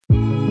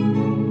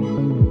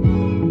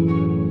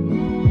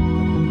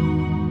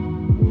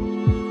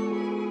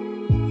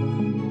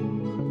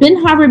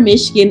Benton Harbor,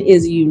 Michigan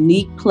is a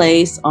unique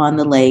place on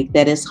the lake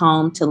that is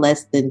home to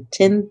less than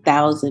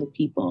 10,000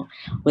 people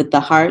with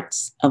the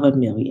hearts of a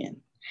million.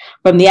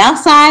 From the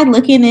outside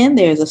looking in,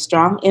 there's a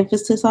strong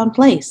emphasis on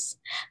place,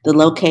 the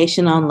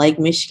location on Lake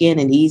Michigan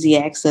and easy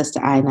access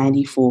to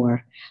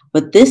I-94.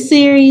 But this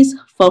series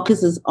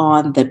focuses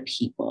on the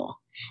people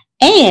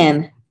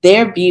and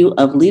their view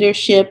of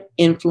leadership,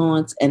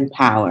 influence, and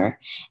power,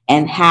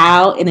 and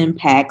how it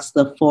impacts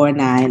the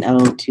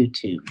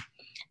 49022.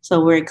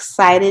 So we're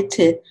excited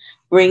to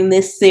bring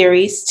this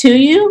series to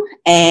you.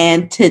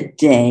 And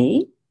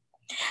today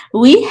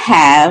we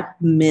have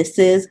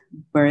Mrs.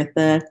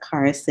 Bertha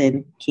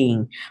Carson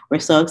King. We're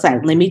so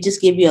excited. Let me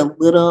just give you a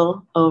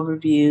little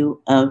overview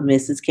of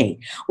Mrs.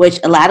 King, which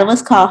a lot of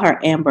us call her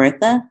Aunt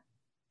Bertha.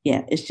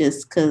 Yeah, it's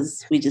just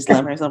because we just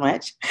love her so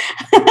much.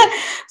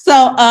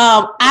 So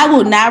I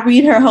will not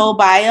read her whole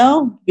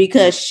bio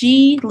because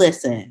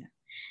listen,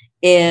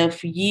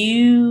 if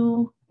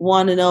you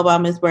want to know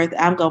about Miss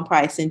Bertha, I'm going to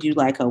probably send you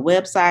like her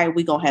website.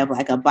 We're going to have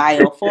like a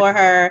bio for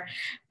her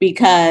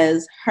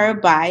because her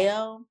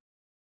bio,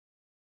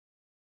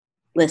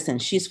 listen,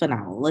 she's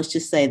phenomenal. Let's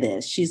just say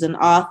this. She's an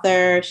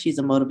author. She's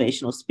a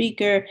motivational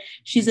speaker.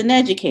 She's an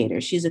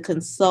educator. She's a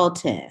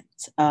consultant.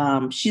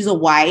 She's a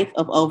wife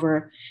of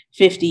over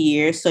 50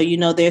 years. So,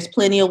 there's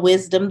plenty of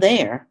wisdom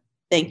there.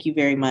 Thank you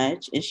very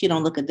much. And she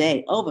don't look a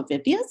day over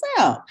 50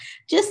 herself.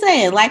 Just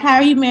saying, like, how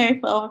are you married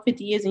for over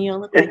 50 years and you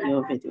don't look like you're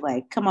over 50?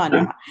 Like, come on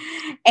now.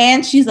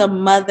 And she's a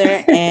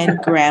mother and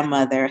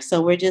grandmother.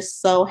 So we're just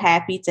so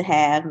happy to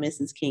have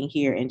Mrs. King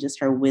here and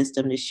just her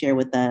wisdom to share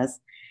with us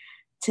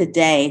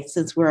today,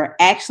 since we're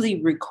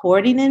actually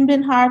recording in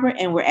Benton Harbor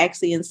and we're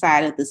actually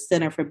inside of the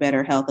Center for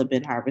Better Health of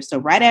Benton Harbor. So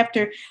right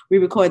after we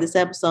record this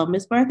episode,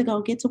 Miss Bertha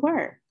gonna get to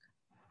work.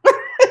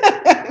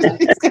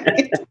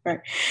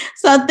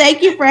 So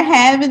thank you for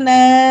having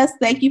us.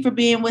 Thank you for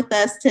being with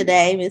us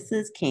today,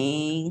 Mrs.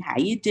 King. How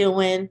you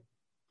doing?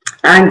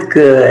 I'm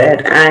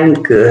good.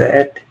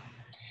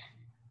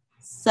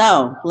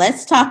 So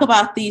let's talk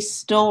about these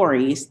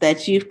stories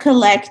that you've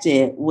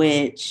collected,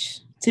 which,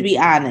 to be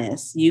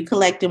honest, you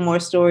collected more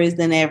stories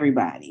than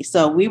everybody.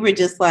 So we were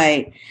just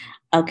like,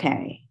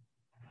 okay,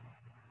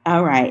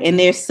 all right. And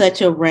there's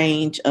such a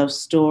range of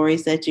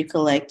stories that you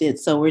collected.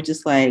 So we're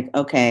just like,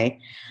 okay,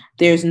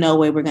 there's no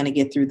way we're going to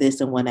get through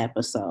this in one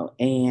episode.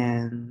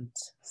 And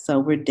so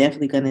we're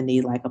definitely going to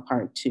need like a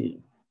part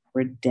 2.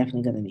 We're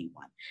definitely going to need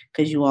one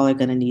because you all are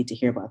going to need to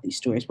hear about these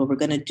stories. But we're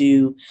going to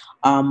do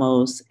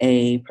almost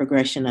a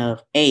progression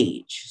of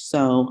age.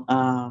 So,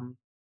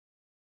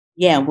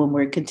 when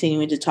we're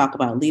continuing to talk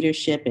about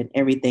leadership and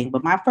everything.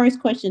 But my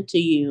first question to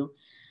you,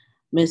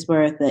 Ms.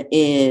 Bertha,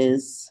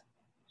 is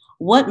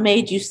what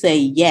made you say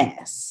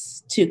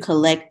yes to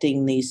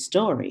collecting these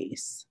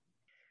stories?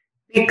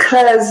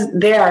 Because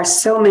there are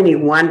so many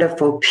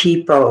wonderful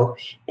people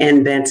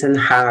in Benton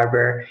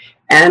Harbor,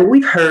 and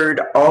we've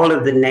heard all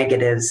of the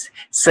negatives,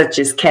 such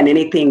as can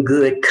anything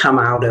good come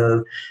out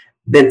of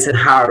Benton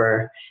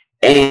Harbor?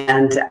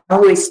 And I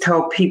always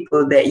tell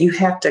people that you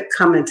have to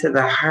come into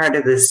the heart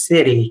of the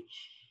city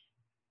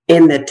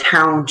in the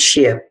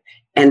township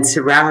and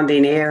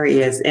surrounding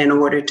areas in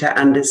order to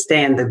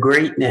understand the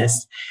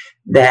greatness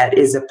that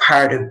is a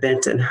part of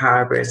Benton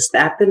Harbor. It's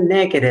not the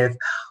negative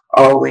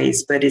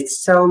always, but it's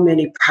so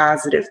many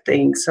positive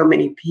things, so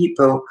many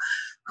people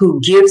who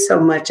give so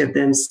much of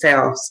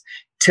themselves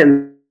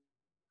to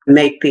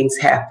make things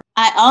happen.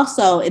 I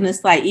also, and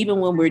it's like, even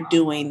when we're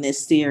doing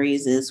this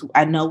series,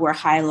 I know we're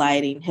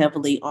highlighting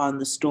heavily on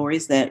the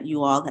stories that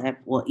you all have,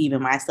 well,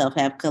 even myself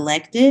have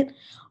collected,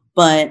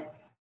 but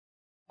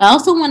I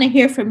also want to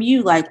hear from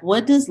you, like,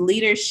 what does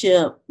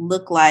leadership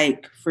look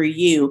like for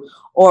you?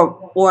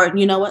 Or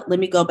you know what, let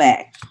me go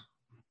back.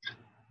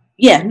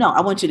 Yeah, no, I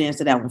want you to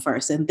answer that one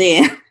first, and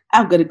then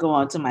I'm going to go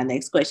on to my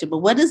next question. But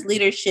what does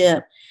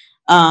leadership,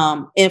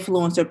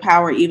 influence, or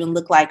power even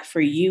look like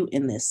for you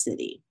in this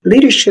city?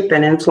 Leadership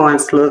and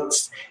influence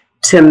looks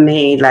to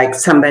me like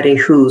somebody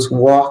who's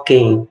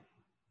walking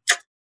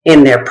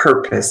in their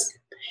purpose,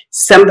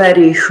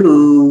 somebody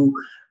who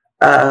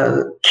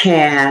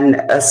can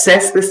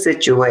assess the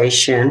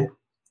situation,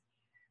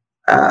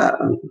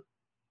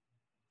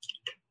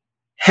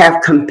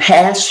 have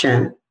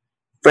compassion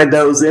for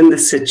those in the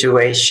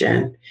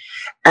situation,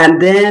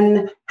 and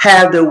then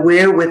have the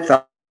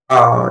wherewithal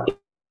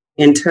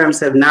in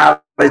terms of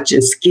knowledge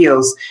and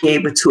skills, be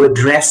able to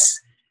address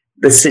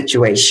the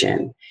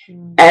situation,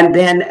 and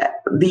then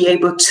be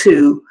able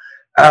to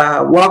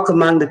walk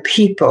among the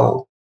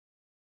people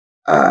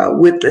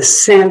with the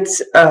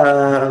sense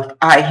of,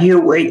 I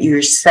hear what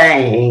you're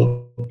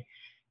saying,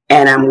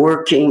 and I'm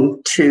working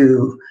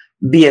to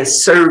be a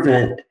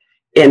servant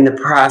in the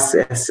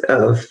process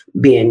of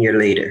being your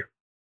leader.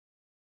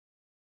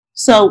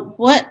 So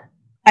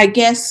I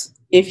guess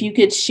if you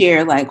could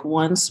share like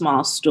one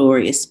small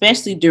story,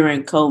 especially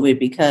during COVID,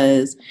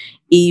 because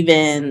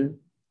even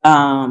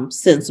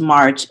since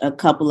March, a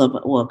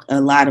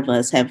lot of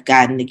us have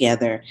gotten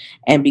together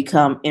and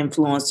become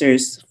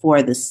influencers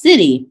for the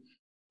city,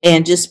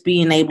 and just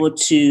being able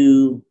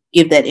to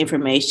give that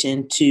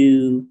information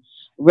to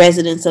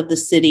residents of the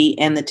city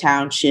and the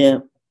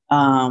township,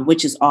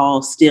 which is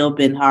all still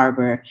Ben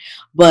Harbor.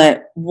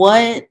 But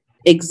what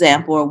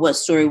example or what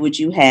story would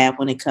you have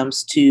when it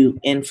comes to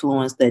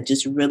influence that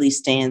just really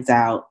stands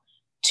out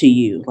to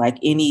you? Like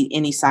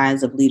any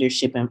signs of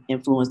leadership and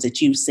influence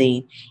that you've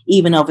seen,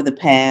 even over the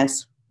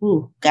past,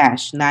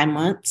 9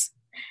 months,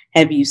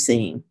 have you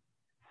seen?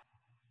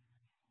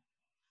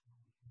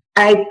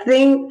 I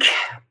think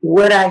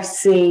what I've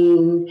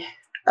seen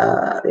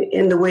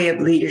in the way of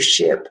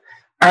leadership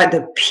are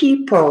the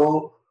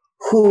people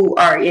who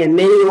are in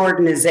many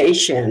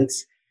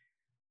organizations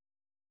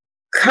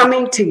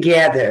coming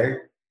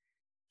together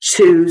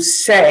to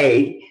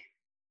say,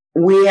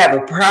 we have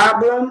a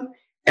problem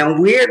and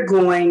we're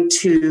going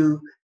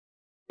to,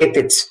 if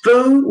it's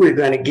food, we're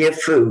going to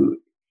give food.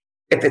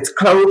 If it's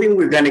clothing,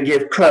 we're going to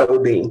give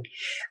clothing.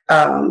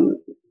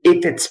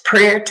 If it's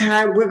prayer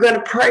time, we're going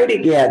to pray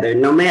together,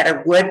 no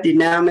matter what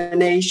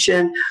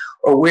denomination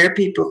or where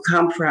people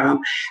come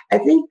from. I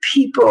think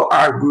people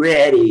are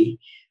ready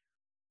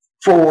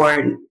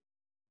for,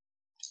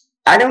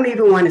 I don't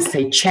even want to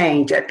say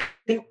change. I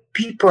think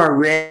people are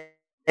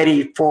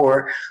ready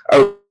for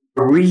a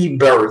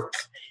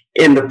rebirth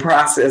in the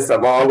process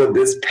of all of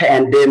this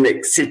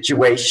pandemic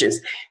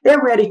situations.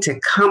 They're ready to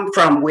come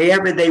from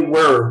wherever they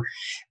were,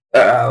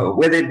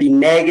 whether it be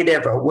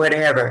negative or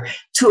whatever,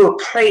 to a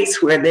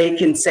place where they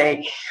can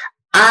say,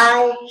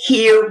 I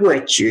hear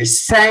what you're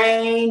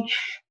saying,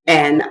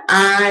 and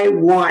I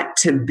want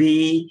to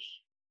be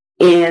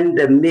in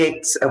the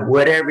mix of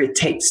whatever it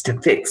takes to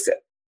fix it.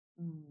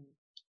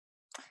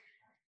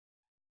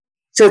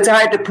 So it's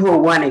hard to pull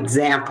one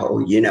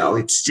example,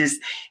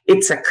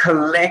 it's a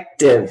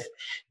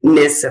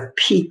collectiveness of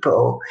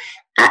people.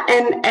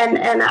 And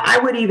I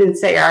would even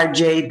say,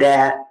 RJ,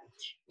 that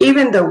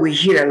even though we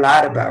hear a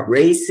lot about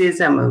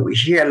racism and we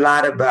hear a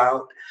lot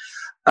about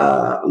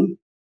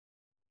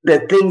the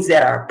things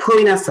that are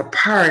pulling us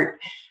apart,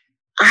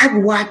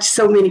 I've watched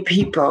so many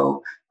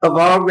people of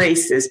all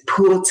races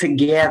pull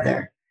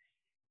together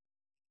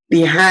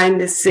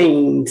behind the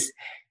scenes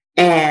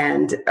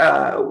and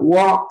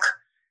walk,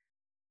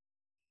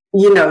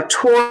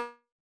 toward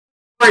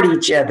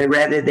each other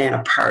rather than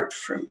apart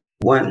from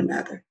one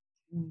another.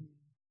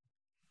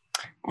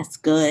 That's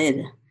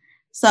good.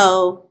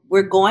 So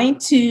we're going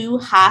to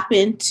hop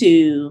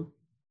into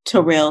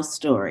Terrell's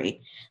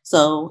story.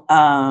 So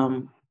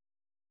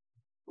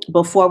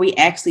before we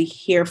actually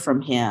hear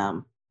from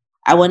him,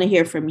 I want to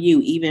hear from you,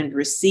 even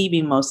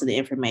receiving most of the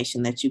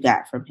information that you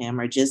got from him,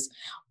 or just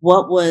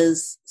what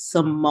was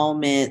some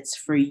moments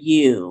for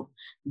you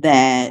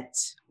that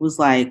was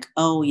like,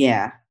 oh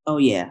yeah,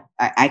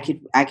 I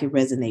could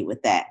resonate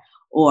with that.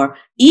 Or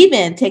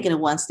even taking it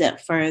one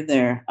step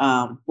further,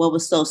 what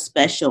was so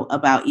special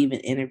about even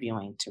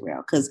interviewing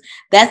Terrell? Because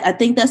I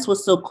think that's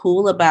what's so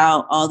cool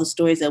about all the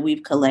stories that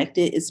we've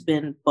collected. It's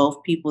been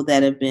both people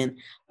that have been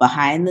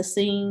behind the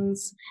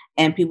scenes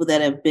and people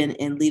that have been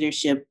in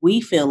leadership,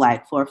 we feel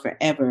like, for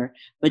forever,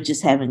 but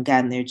just haven't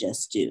gotten their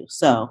just due.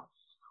 So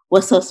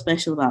what's so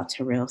special about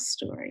Terrell's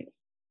story?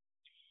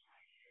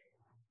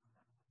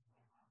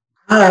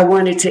 I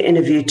wanted to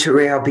interview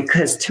Terrell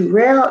because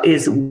Terrell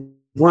is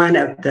one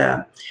of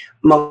the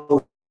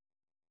most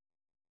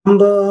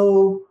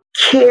humble,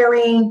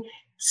 caring,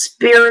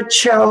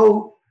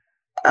 spiritual,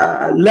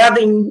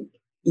 loving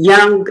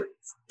young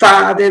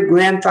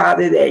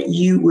grandfather that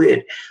you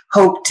would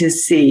hope to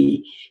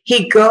see.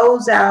 He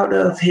goes out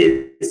of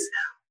his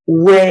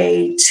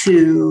way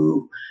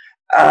to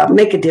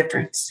make a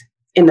difference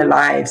in the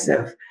lives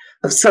of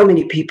so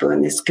many people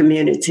in this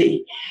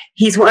community.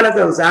 He's one of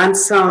those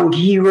unsung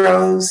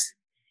heroes,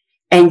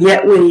 and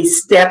yet when he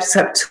steps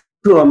up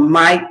to a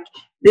mic,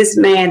 this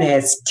man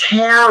has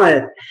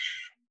talent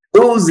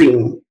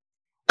oozing.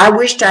 I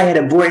wished I had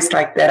a voice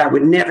like that. I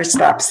would never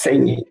stop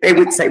singing. They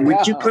would say,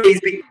 would you please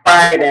be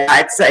quiet? And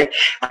I'd say,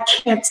 I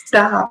can't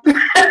stop.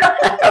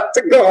 I have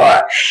to go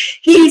on.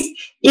 He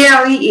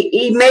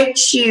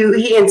makes you,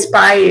 he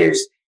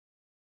inspires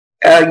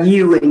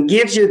you and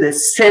gives you the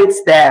sense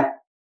that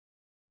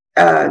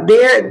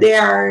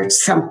there are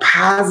some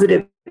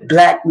positive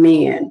Black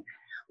men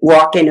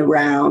walking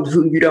around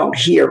who you don't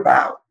hear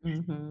about,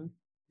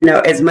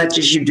 as much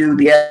as you do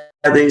the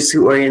others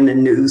who are in the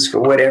news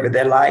for whatever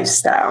their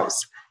lifestyles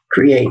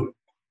create.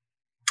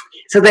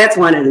 So that's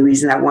one of the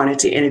reasons I wanted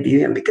to interview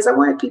him, because I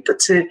wanted people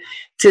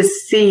to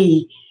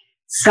see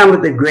some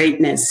of the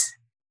greatness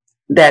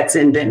that's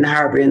in Benton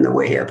Harbor in the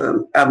way of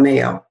a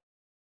male.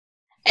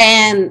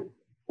 And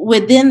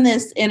within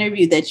this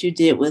interview that you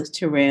did with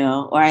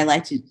Terrell, or I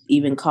like to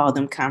even call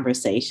them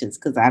conversations,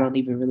 because I don't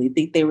even really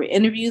think they were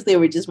interviews. They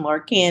were just more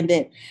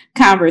candid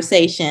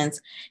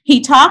conversations. He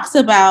talks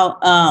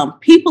about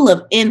people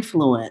of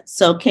influence.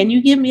 So can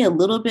you give me a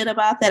little bit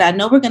about that? I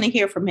know we're going to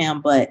hear from him,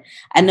 but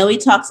I know he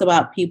talks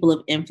about people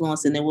of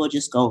influence, and then we'll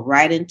just go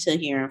right into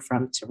hearing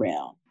from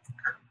Terrell.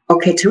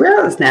 Okay,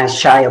 Terrell is not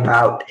shy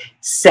about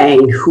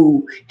saying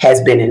who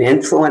has been an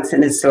influence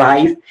in his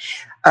life.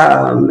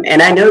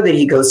 And I know that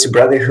he goes to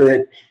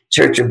Brotherhood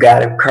Church of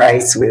God of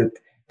Christ with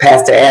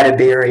Pastor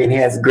Atterbury, and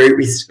has great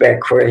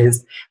respect for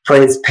his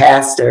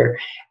pastor.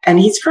 And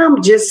he's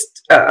from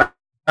just a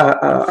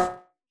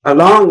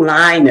long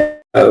line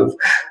of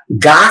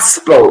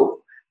gospel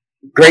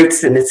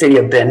greats in the city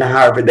of Benton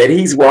Harbor that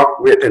he's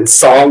walked with and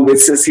sung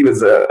with since he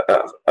was a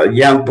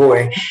young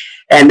boy.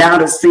 And now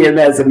to see him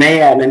as a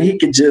man, and he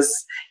could just,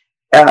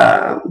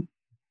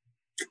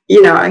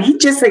 he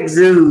just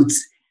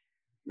exudes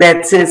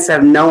that sense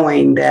of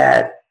knowing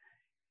that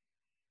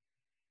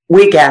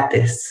we got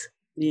this.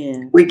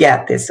 Yeah. We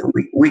got this, and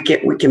we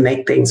can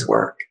make things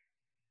work.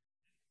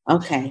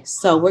 Okay,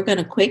 so we're going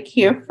to quick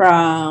hear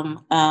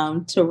from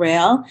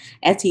Terrell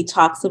as he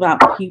talks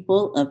about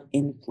people of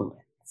influence.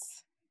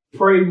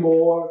 Pray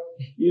more,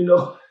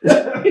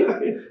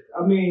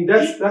 I mean,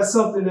 that's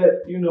something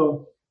that,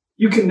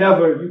 you can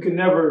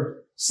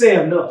never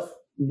say enough.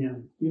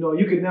 No.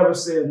 You can never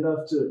say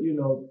enough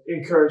to,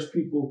 encourage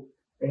people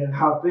and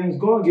how things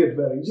going to get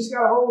better. You just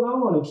got to hold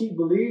on and keep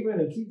believing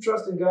and keep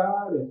trusting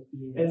God, and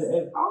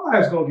our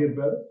lives going to get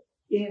better.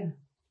 Yeah.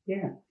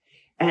 Yeah.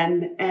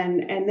 And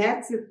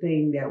that's the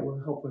thing that will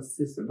help us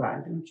to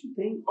survive, don't you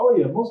think? Oh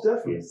yeah, most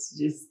definitely. It's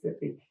just the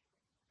thing.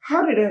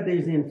 How did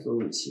others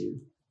influence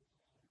you?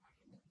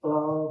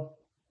 Well,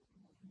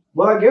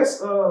 I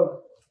guess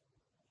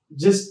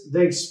just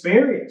the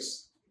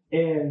experience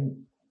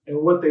and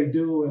what they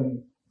do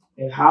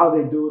and how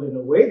they do it and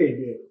the way they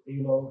did it.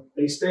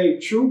 They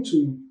stayed true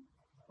to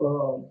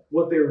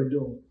what they were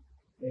doing,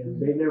 and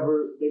they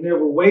never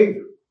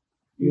wavered.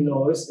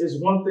 It's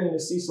one thing to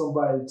see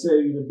somebody tell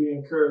you to be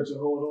encouraged and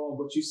hold on,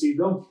 but you see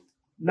them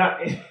not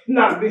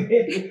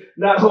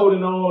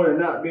holding on and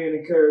not being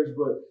encouraged.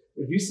 But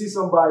if you see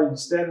somebody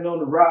standing on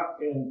the rock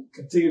and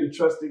continue to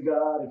trust in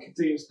God and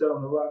continue to stand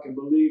on the rock and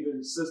believe in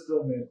the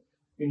system and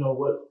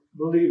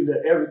believing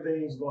that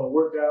everything's going to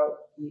work out,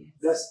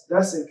 yes,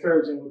 that's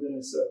encouraging within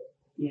itself.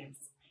 Yes.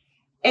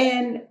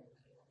 And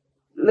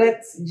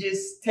let's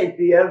just take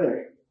the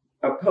other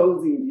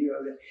opposing view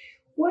of it.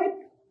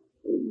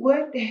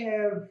 What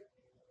have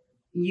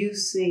you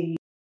seen?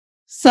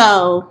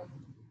 So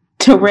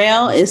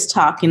Terrell is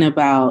talking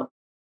about,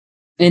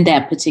 in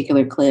that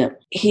particular clip,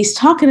 he's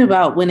talking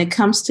about when it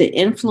comes to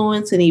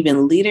influence and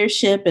even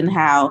leadership and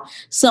how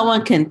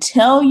someone can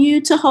tell you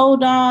to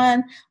hold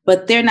on,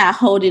 but they're not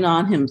holding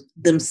on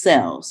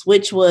themselves,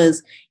 which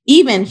was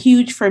even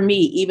huge for me,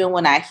 even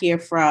when I hear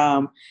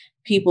from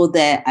people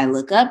that I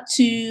look up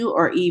to,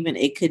 or even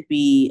it could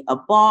be a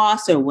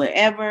boss or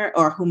whatever,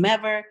 or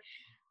whomever.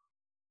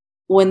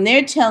 When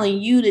they're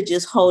telling you to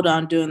just hold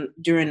on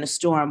during the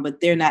storm, but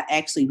they're not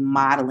actually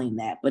modeling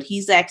that. But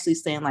he's actually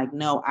saying like,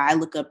 no, I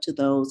look up to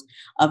those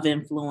of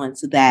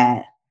influence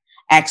that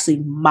actually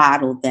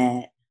model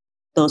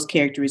those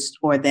characteristics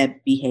or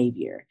that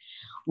behavior,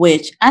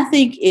 which I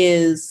think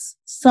is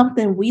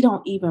something we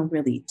don't even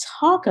really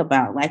talk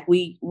about. Like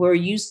we're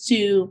used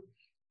to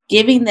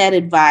giving that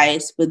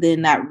advice, but then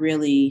not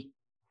really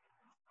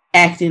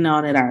acting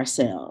on it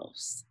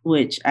ourselves,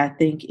 which I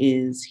think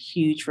is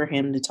huge for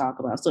him to talk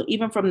about. So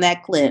even from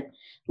that clip,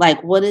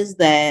 like, what does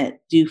that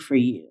do for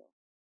you?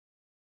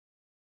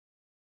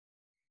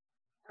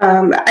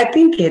 I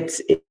think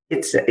it's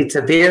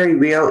a very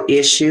real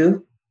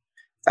issue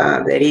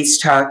that he's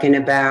talking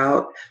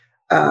about,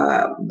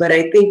 but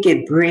I think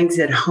it brings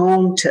it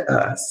home to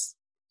us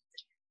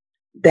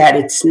that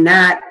it's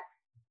not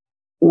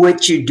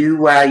what you do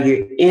while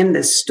you're in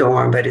the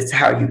storm, but it's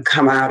how you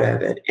come out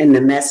of it and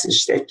the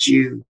message that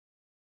you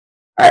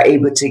are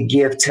able to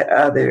give to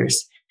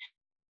others.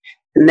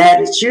 And that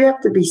is, you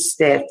have to be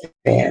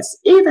steadfast.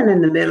 Even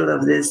in the middle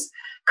of this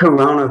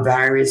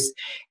coronavirus,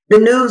 the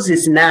news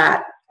is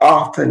not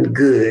often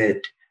good,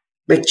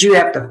 but you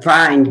have to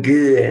find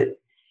good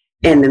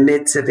in the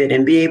midst of it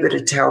and be able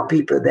to tell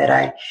people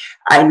that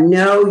I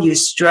know you're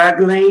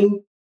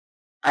struggling.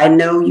 I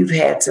know you've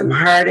had some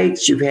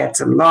heartaches, you've had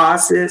some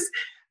losses,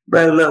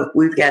 but look,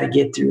 we've got to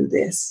get through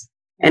this.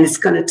 And it's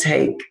going to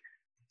take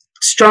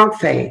strong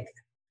faith,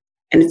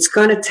 and it's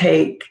going to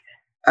take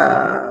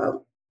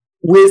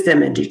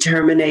wisdom and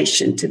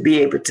determination to be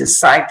able to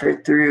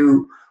cipher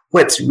through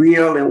what's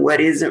real and what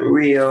isn't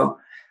real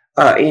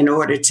in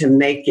order to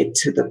make it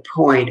to the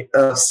point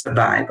of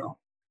survival.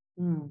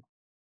 Mm.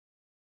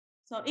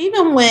 So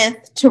even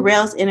with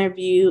Terrell's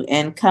interview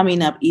and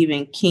coming up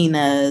even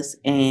Keena's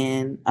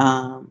and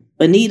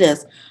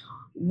Bonita's,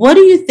 what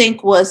do you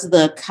think was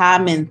the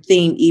common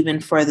theme even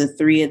for the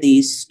three of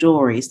these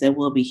stories that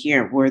we'll be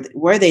hearing?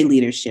 Were they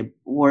leadership?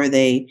 Were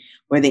they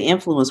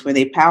influence? Were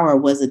they power? Or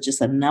was it just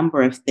a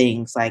number of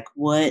things? Like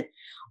what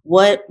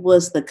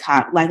was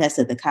like I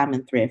said, the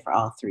common thread for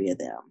all three of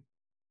them?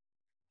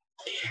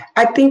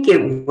 I think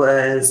it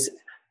was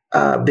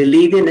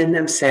believing in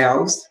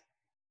themselves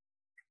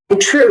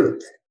and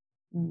truth.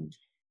 Mm.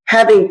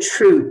 Having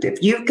truth.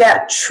 If you've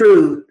got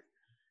truth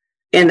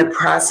in the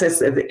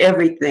process of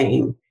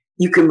everything,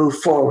 you can move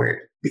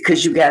forward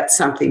because you got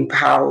something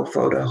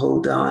powerful to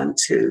hold on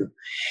to.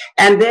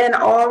 And then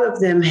all of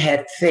them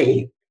had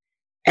faith.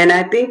 And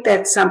I think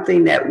that's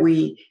something that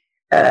we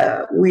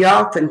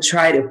often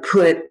try to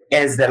put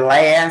as the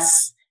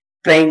last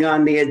thing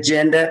on the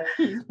agenda.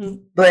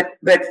 But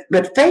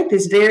faith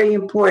is very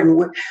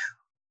important.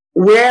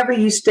 Wherever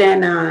you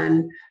stand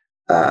on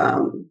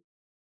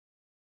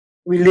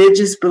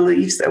religious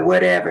beliefs or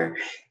whatever,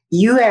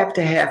 you have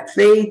to have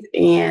faith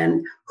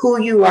in who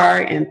you are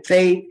and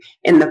faith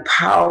in the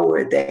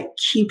power that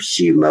keeps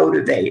you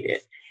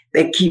motivated,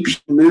 that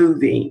keeps you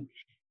moving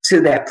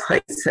to that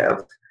place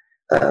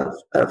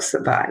of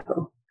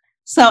survival.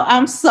 So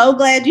I'm so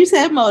glad you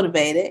said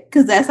motivated,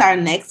 because that's our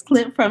next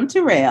clip from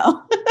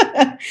Terrell.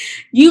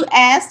 You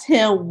asked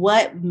him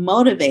what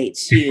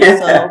motivates you.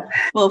 So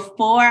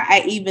before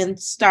I even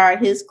start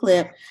his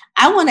clip,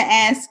 I want to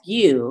ask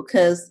you,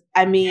 because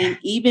I mean,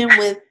 even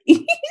with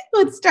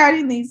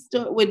starting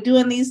with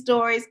doing these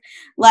stories,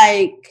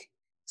 like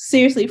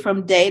seriously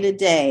from day to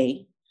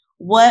day,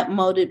 what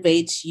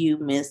motivates you,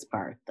 Miss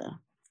Bertha?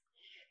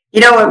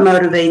 You know what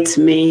motivates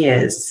me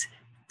is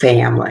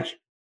family.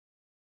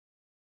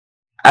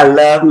 I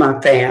love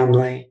my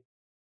family.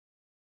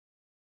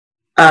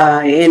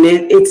 And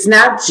it's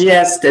not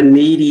just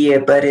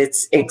immediate, but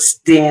it's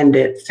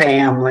extended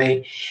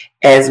family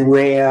as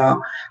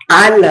well.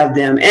 I love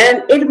them.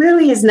 And it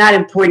really is not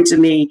important to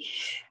me.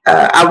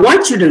 I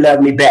want you to love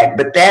me back,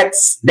 but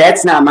that's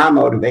not my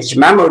motivation.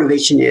 My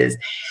motivation is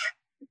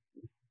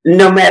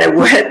no matter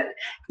what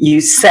you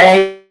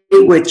say,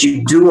 what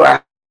you do,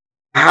 or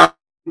how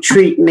you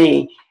treat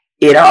me,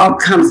 it all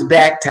comes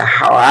back to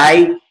how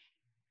I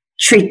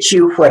treat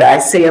you, what I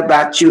say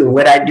about you, and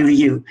what I do to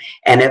you.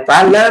 And if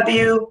I love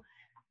you,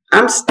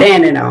 I'm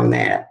standing on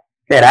that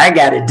I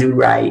got to do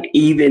right,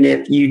 even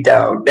if you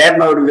don't. That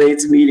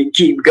motivates me to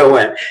keep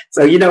going.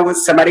 So, you know what?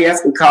 Somebody else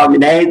can call me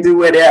names, do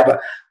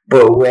whatever.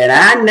 But when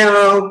I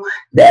know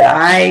that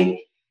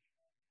I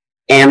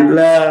am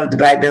loved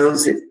by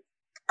those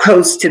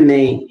close to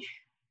me,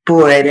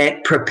 boy,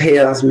 that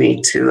propels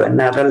me to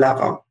another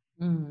level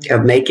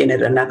of making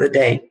it another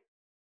day.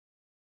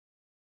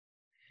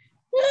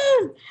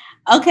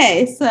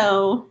 Okay,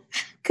 so,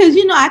 because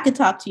I could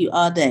talk to you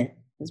all day,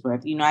 Ms.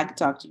 Bertha. I could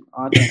talk to you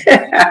all day.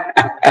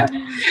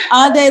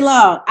 All day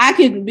long. I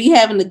could be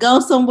having to go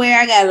somewhere.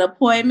 I got an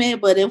appointment,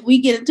 but if we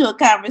get into a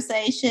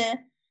conversation,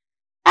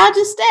 I'll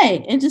just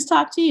stay and just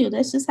talk to you.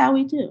 That's just how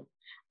we do.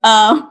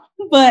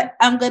 But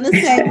I'm going to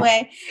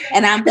segue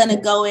and I'm going to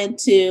go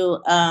into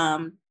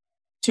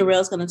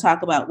Terrell's going to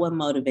talk about what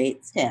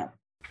motivates him.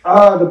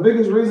 The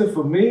biggest reason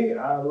for me,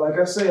 like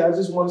I say, I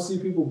just want to see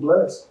people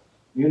blessed.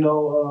 I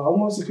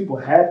want to see people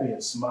happy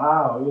and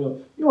smile.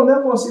 You don't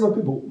never want to see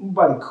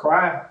nobody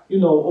cry,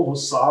 over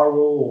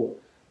sorrow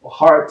or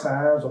hard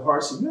times or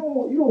hardships. You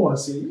don't want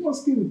to see it. You want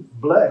to see people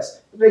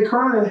blessed. If they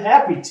crying in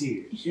happy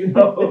tears,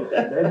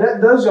 that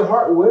does your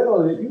heart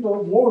well. It,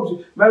 warms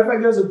you. Matter of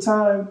fact, there's a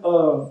time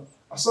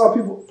I saw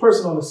a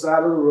person on the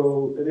side of the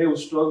road and they were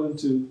struggling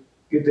to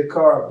get their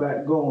car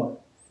back going.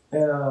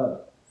 And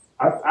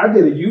I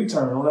did a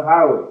U-turn on the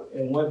highway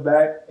and went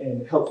back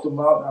and helped them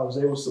out. I was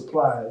able to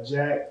supply a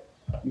jack,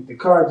 get the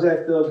car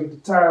jacked up, get the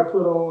tire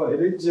put on,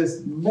 and it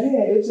just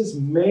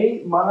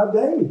made my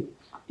day.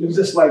 It was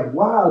just like,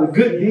 wow, the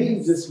good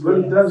deed just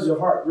really does your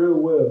heart real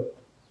well.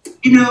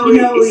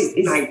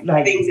 It's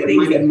like things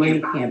that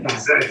money can't buy.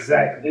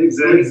 Exactly.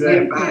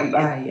 Can't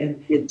buy.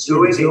 And the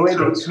joy that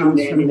comes from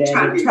that, and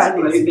trying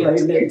to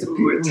explain that to people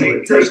who are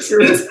takers.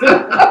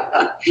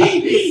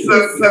 It's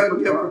so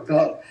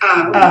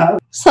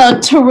difficult. So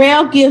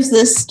Terrell gives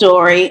this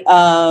story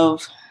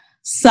of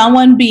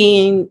someone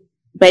being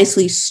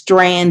basically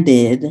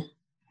stranded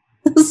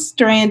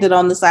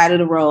on the side of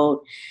the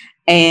road,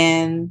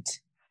 and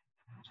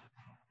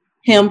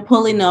him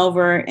pulling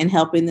over and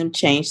helping them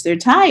change their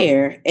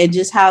tire, and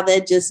just how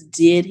that just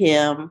did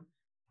him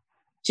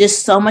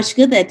just so much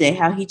good that day.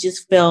 How he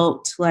just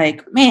felt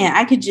like, man,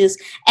 I could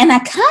just, and I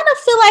kind of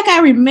feel like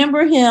I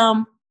remember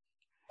him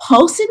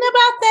posting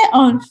about that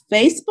on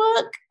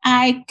Facebook.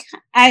 I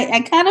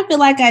kind of feel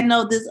like I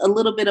know this a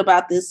little bit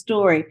about this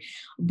story,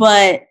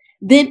 but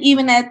then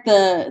even at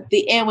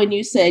the end when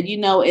you said,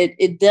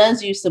 it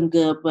does you some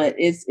good, but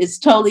it's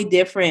totally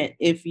different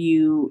if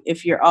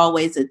you're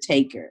always a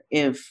taker,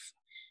 if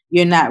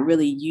you're not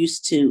really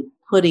used to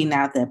putting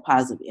out that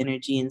positive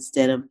energy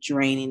instead of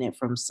draining it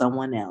from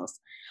someone else.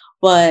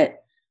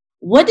 But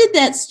what did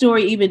that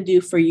story even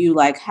do for you?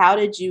 Like, how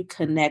did you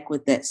connect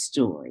with that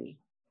story?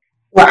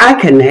 Well, I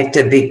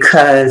connected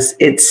because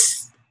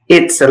it's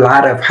a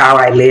lot of how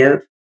I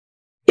live.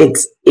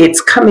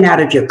 It's coming out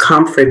of your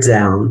comfort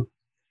zone,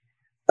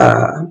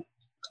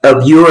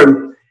 of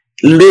your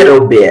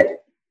little bit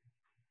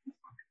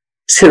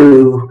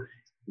to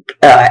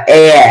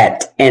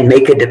add and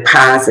make a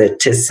deposit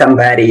to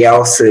somebody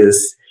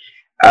else's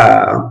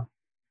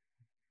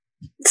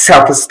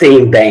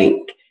self-esteem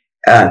bank,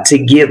 to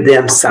give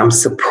them some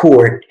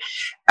support.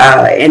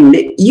 And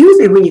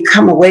usually when you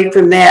come away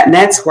from that, and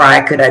that's why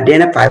I could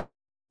identify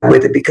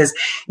with it, because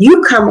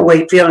you come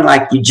away feeling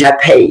like you just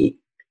paid.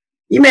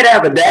 You may not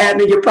have a dime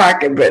in your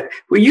pocket, but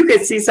when you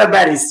can see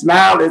somebody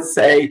smile and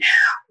say,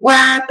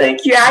 wow,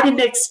 thank you, I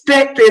didn't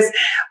expect this,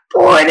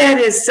 Boy, that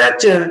is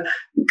such a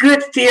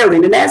good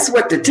feeling. And that's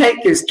what the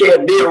takers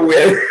can't deal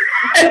with.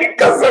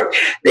 Because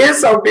they're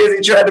so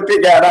busy trying to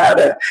figure out how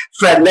to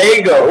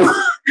finagle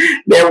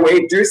their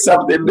way through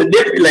something,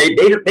 manipulate.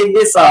 They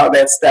miss all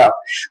that stuff.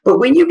 But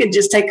when you can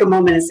just take a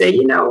moment and say,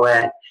 you know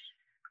what?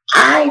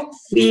 I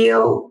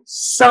feel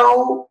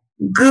so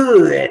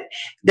good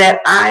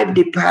that I've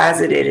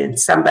deposited in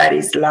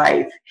somebody's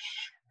life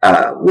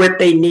what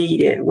they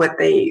needed, what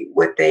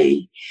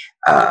they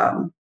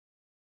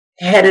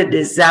had a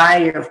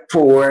desire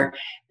for,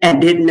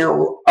 and didn't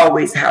know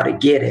always how to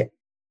get it,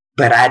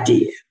 but I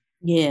did.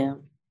 Yeah.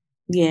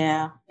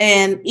 Yeah.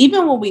 And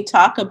even when we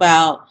talk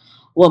about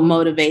what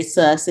motivates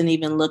us and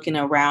even looking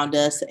around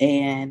us,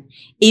 and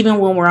even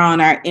when we're on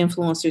our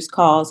influencers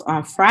calls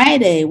on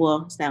Friday,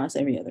 well, it's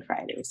every other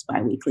Friday, it's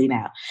bi-weekly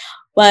now.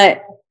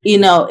 But,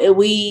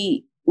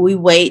 we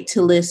wait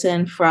to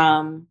listen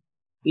from,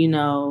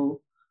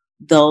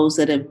 those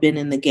that have been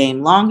in the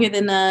game longer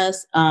than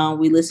us.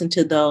 We listen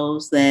to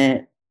those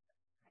that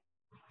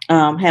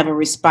have a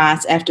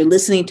response after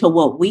listening to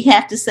what we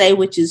have to say,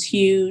 which is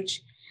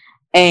huge.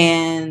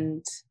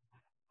 And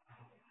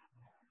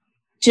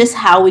just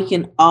how we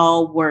can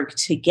all work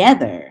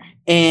together.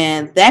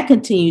 And that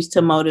continues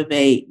to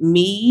motivate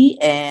me.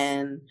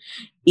 And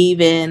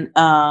even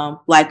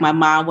like my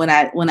mom, when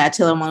I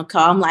tell her I'm on a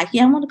call, I'm like,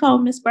 yeah, I'm on to call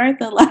Miss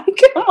Bertha. Like,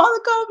 I'm on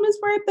to call Miss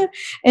Bertha.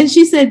 And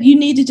she said, you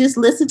need to just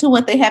listen to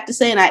what they have to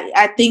say. And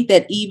I think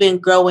that even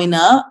growing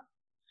up,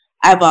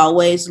 I've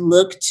always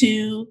looked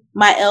to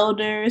my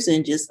elders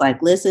and just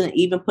like listen,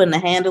 even putting a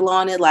handle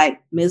on it,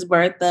 like Miss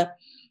Bertha.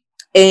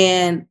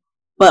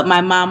 But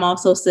my mom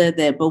also said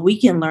that, but we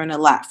can learn a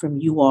lot from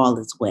you all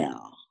as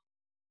well,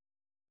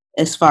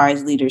 as far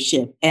as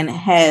leadership and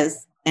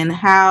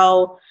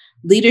how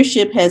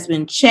leadership has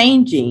been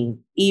changing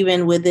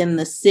even within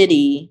the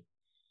city.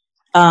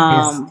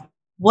 Yes.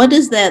 What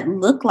does that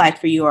look like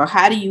for you, or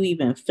how do you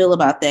even feel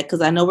about that?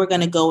 Because I know we're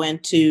going to go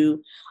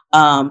into,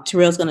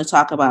 Terrell's going to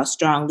talk about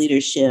strong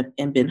leadership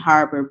in Ben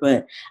Harbor,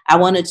 but I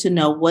wanted to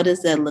know, what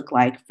does that look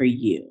like for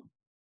you?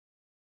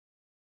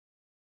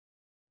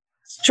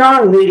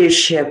 Strong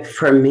leadership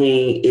for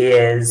me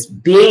is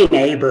being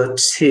able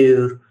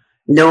to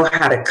know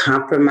how to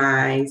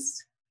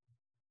compromise,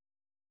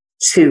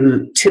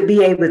 to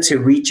be able to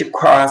reach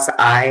across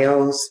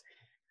aisles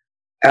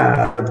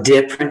of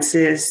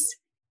differences,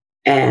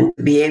 and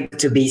be able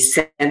to be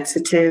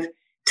sensitive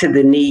to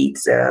the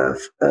needs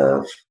of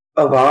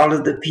all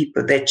of the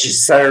people that you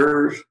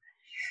serve,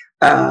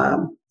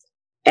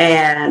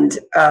 and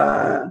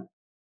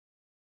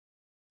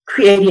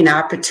creating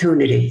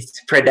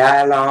opportunities for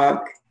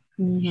dialogue.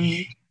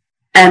 Mm-hmm.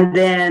 And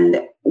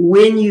then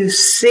when you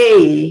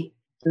see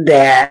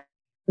that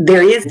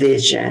there is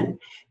vision,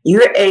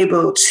 you're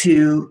able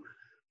to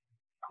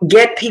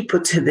get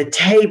people to the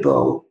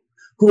table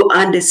who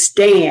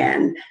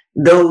understand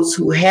those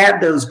who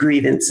have those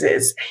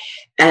grievances,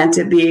 and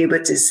to be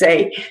able to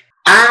say,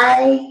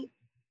 I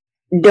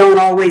don't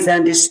always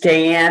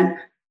understand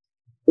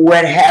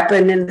what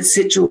happened in the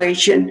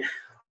situation,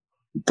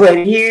 but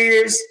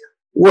here's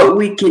what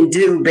we can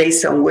do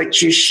based on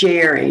what you're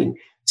sharing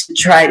to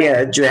try to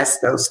address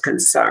those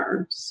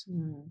concerns.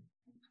 Mm.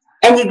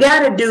 And you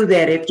got to do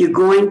that if you're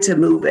going to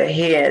move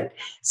ahead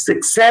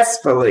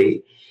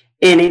successfully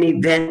in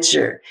any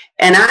venture.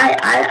 And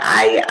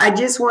I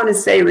just want to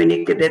say,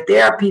 Renika, that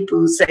there are people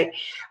who say,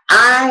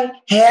 I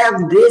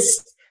have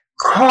this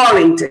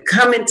calling to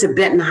come into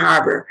Benton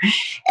Harbor,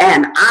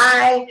 and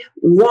I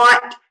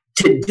want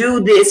to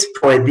do this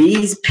for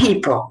these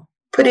people.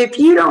 But if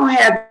you don't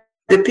have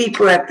the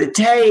people at the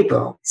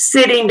table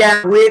sitting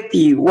down with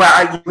you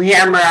while you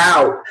hammer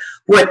out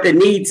what the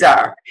needs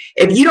are,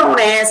 if you don't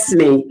ask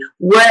me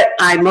what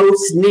I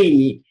most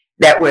need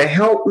that will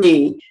help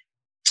me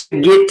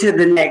to get to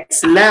the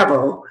next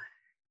level,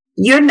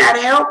 you're not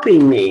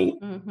helping me.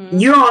 Mm-hmm.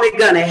 You're only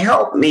going to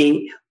help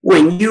me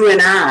when you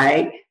and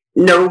I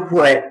know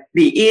what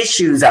the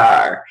issues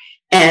are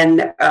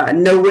and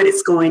know what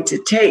it's going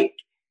to take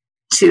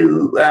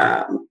to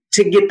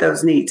get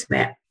those needs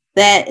met.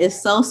 That is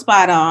so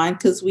spot on,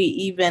 because we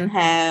even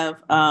have,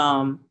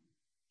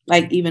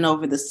 even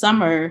over the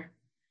summer,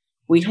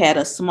 we had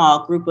a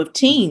small group of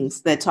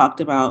teens that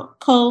talked about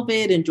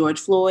COVID and George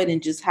Floyd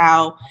and just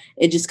how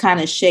it just kind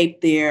of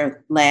shaped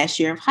their last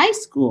year of high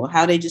school,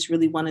 how they just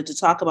really wanted to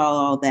talk about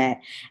all that.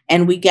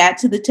 And we got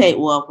to the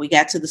table, we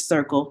got to the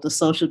circle, the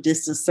social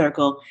distance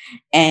circle,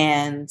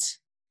 and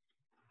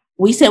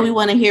we said, we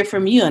want to hear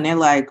from you. And they're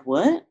like,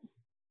 what?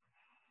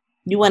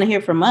 You want to hear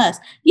from us?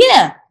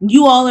 Yeah,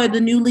 you all are the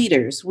new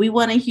leaders. We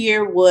want to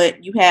hear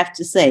what you have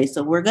to say.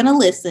 So we're going to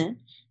listen,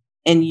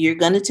 and you're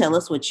going to tell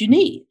us what you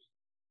need.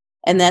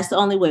 And that's the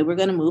only way we're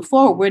going to move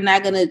forward. We're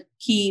not going to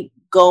keep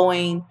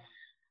going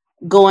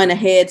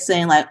ahead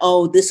saying like,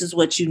 oh, this is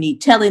what you need,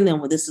 telling them,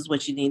 well, this is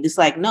what you need. It's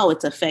like, no,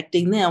 it's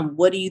affecting them.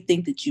 What do you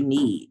think that you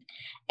need?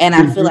 And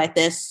I feel like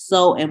that's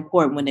so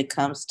important when it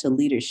comes to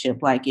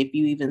leadership. Like if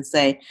you even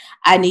say,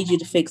 I need you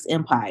to fix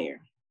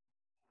Empire.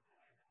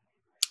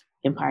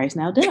 Empire's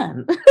now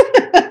done.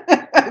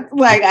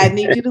 Like, I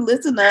need you to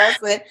listen to us,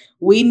 and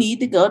we need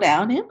to go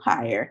down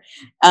Empire,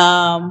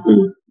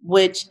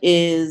 which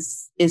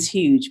is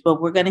huge.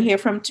 But we're going to hear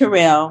from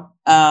Terrell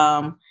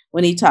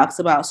when he talks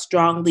about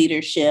strong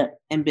leadership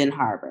in Ben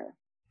Harbor.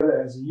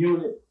 As a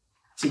unit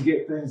to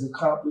get things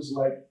accomplished,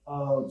 like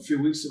a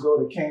few weeks ago,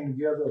 they came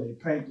together, they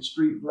painted the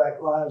street,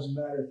 Black Lives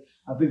Matter.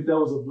 I think that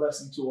was a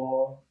blessing to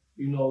all,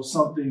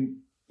 something,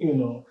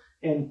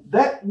 and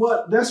that's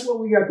what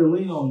we got to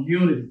lean on,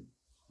 unity.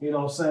 You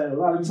know what I'm saying? A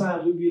lot of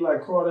times we be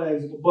like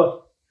crawdads in the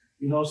bucket,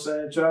 you know what I'm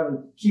saying? Trying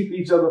to keep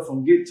each other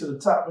from getting to the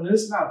top. And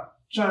it's not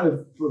trying to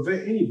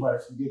prevent anybody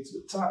from getting to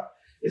the top.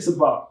 It's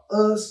about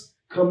us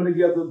coming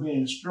together,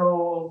 being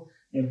strong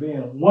and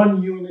being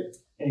one unit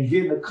and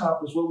getting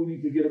accomplished what we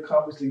need to get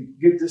accomplished to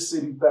get this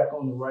city back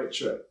on the right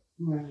track.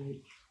 Right.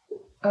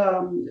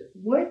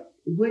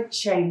 What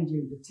change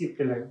in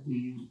particular do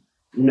you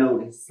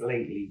notice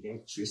lately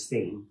that you're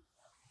seeing?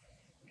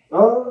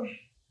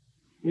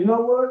 You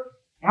know what?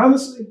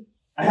 Honestly,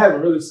 I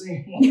haven't really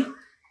seen one.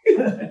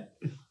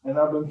 And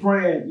I've been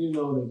praying,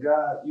 that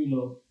God,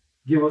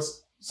 give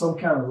us some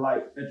kind of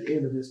light at the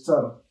end of this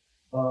tunnel.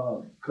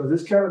 Because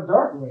it's kind of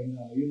dark right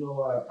now.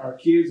 Our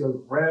kids are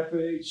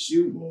rampage,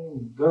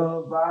 shooting,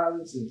 gun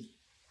violence, and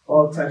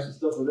all types of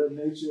stuff of that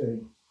nature.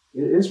 And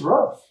it's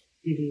rough.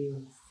 It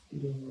is.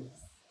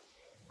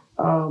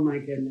 Oh, my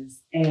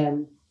goodness.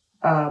 And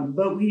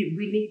but we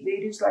need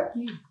leaders like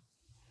you.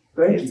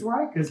 That's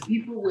right, because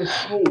people with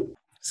hope.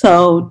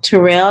 So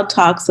Terrell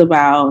talks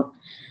about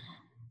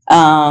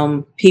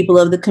people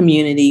of the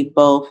community,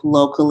 both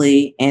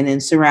locally and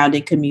in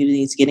surrounding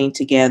communities, getting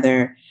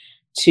together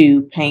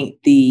to paint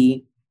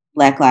the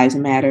Black Lives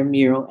Matter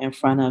mural in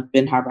front of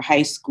Ben Harbor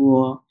High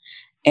School,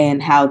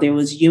 and how there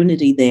was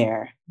unity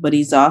there. But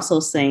he's also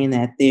saying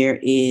that there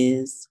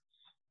is,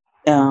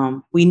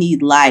 we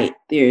need light.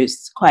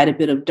 There's quite a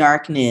bit of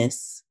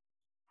darkness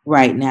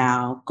right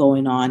now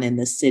going on in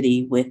the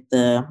city with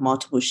the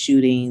multiple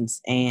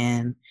shootings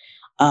and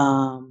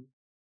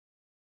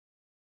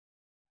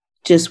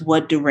just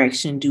what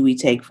direction do we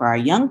take for our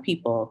young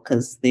people?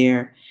 Because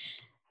they're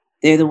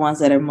the ones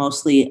that are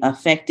mostly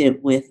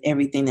affected with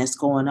everything that's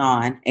going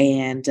on.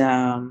 And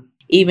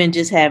even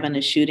just having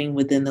a shooting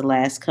within the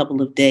last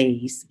couple of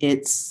days,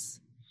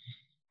 it's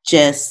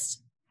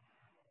just,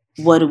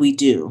 what do we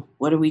do?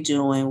 What are we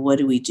doing? What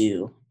do we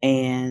do?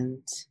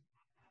 And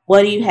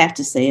what do you have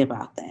to say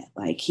about that?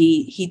 Like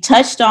he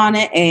touched on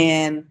it,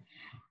 and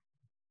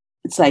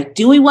it's like,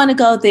 do we want to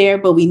go there?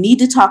 But we need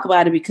to talk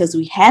about it because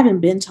we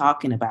haven't been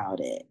talking about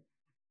it.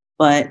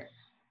 But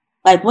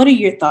like, what are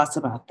your thoughts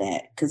about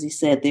that? Because he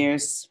said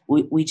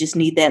we just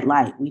need that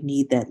light. We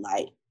need that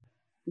light.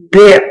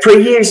 For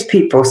years,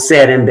 people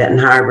said in Benton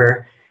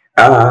Harbor,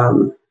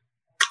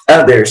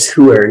 others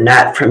who are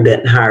not from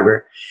Benton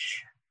Harbor,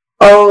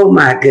 oh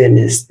my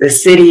goodness, the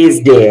city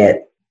is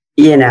dead,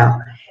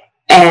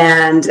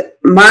 And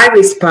my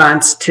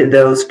response to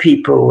those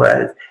people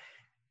was,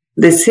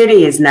 the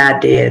city is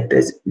not dead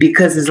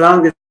because as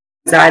long as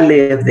I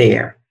live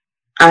there,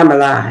 I'm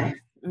alive.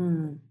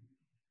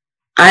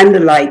 I'm the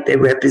light that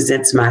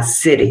represents my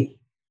city,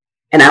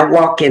 and I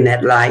walk in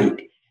that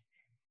light.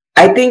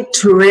 I think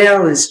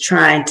Terrell is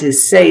trying to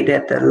say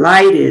that the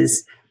light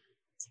is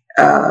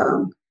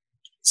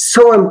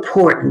so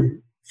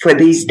important for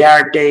these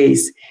dark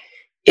days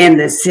in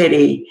the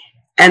city,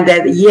 and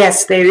that,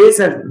 yes, there is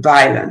a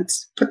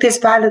violence, but there's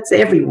violence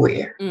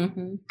everywhere.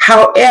 Mm-hmm.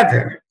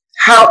 However,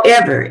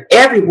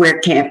 everywhere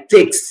can't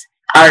fix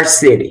our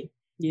city.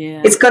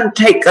 Yeah. It's going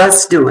to take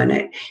us doing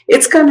it.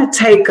 It's going to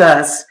take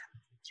us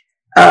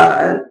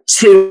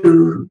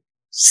to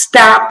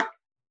stop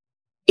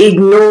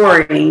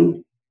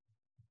ignoring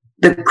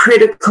the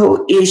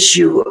critical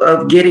issue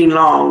of getting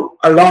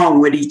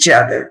along with each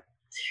other.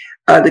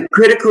 The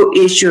critical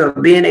issue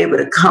of being able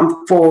to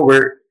come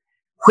forward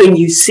when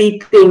you see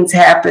things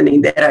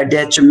happening that are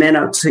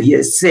detrimental to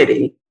your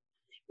city.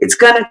 It's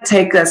going to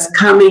take us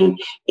coming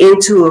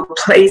into a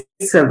place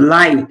of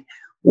light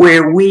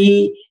where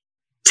we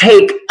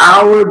take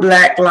our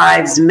Black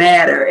Lives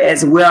Matter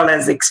as well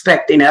as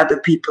expecting other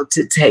people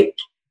to take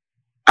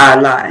our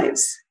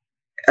lives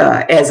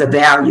as a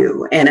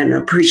value and an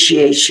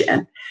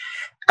appreciation.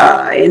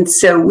 And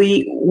so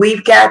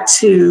we've got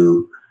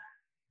to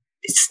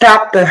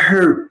stop the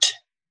hurt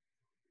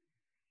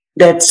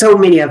that so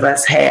many of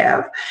us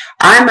have.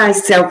 I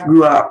myself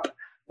grew up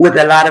with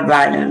a lot of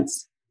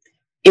violence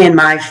in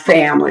my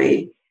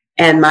family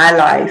and my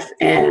life,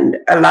 and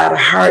a lot of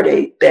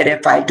heartache that,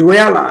 if I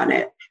dwell on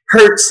it,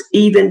 hurts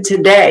even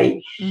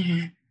today.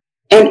 Mm-hmm.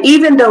 And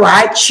even though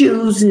I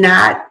choose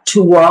not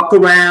to walk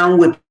around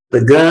with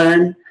the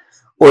gun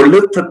or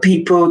look for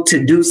people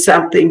to do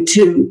something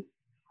to,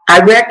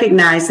 I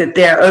recognize that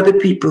there are other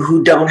people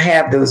who don't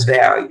have those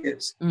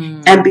values.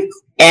 Mm.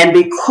 And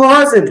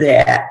because of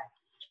that,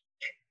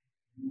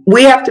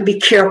 we have to be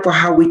careful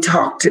how we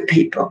talk to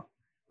people.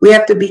 We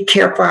have to be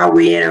careful how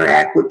we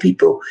interact with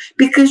people,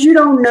 because you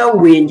don't know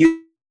when you're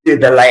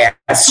the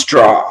last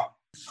straw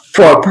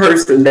for a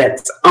person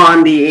that's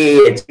on the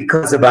edge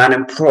because of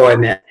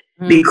unemployment,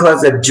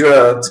 because of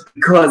drugs,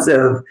 because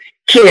of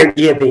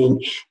caregiving,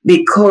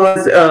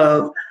 because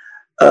of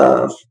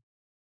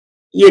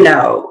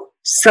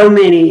so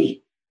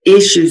many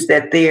issues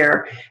that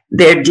they're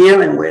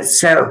dealing with.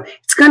 So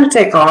it's going to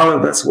take all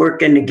of us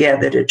working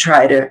together to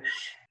try to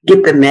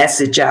get the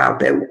message out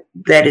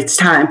that it's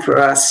time for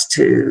us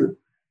to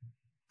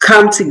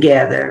come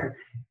together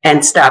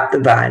and stop the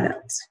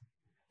violence.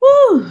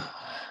 Woo.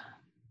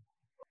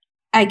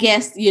 I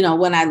guess,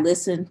 when I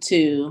listened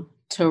to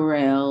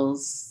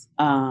Terrell's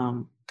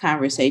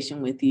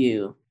conversation with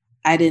you,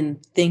 I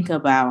didn't think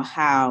about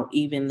how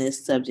even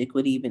this subject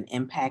would even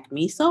impact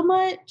me so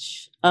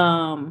much.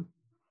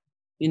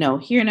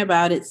 Hearing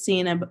about it,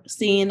 seeing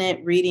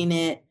it, reading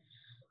it,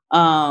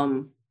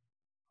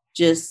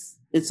 just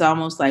it's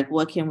almost like,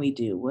 what can we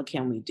do? What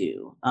can we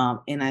do?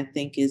 And I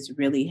think it's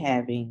really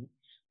having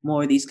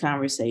more of these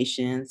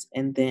conversations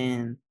and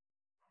then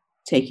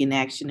taking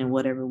action in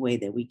whatever way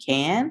that we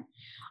can,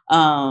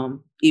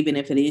 even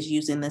if it is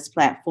using this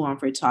platform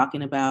for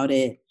talking about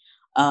it.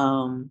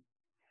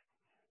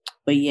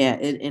 But yeah,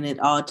 it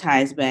all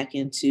ties back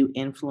into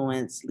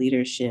influence,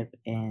 leadership,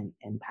 and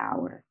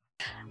power.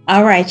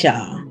 All right,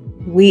 y'all.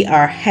 We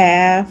are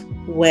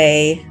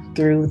halfway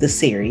through the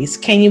series.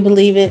 Can you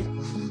believe it?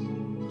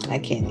 I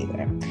can't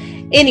either.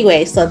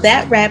 Anyway, so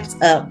that wraps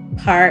up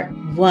part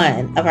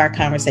 1 of our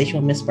conversation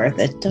with Miss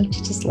Bertha. Don't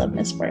you just love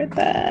Miss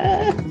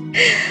Bertha?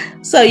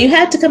 So you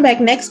had to come back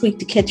next week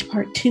to catch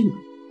part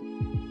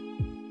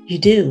 2. You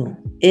do.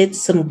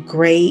 It's some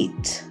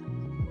great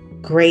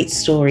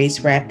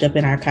stories wrapped up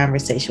in our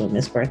conversation with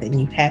Miss Bertha, and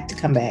you have to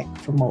come back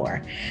for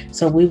more.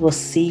 So we will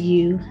see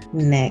you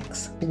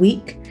next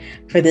week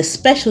for this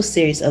special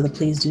series of the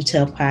Please Do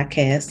Tell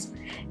podcast,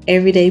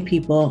 Everyday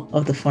People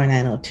of the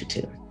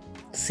 49022.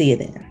 See you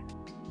then.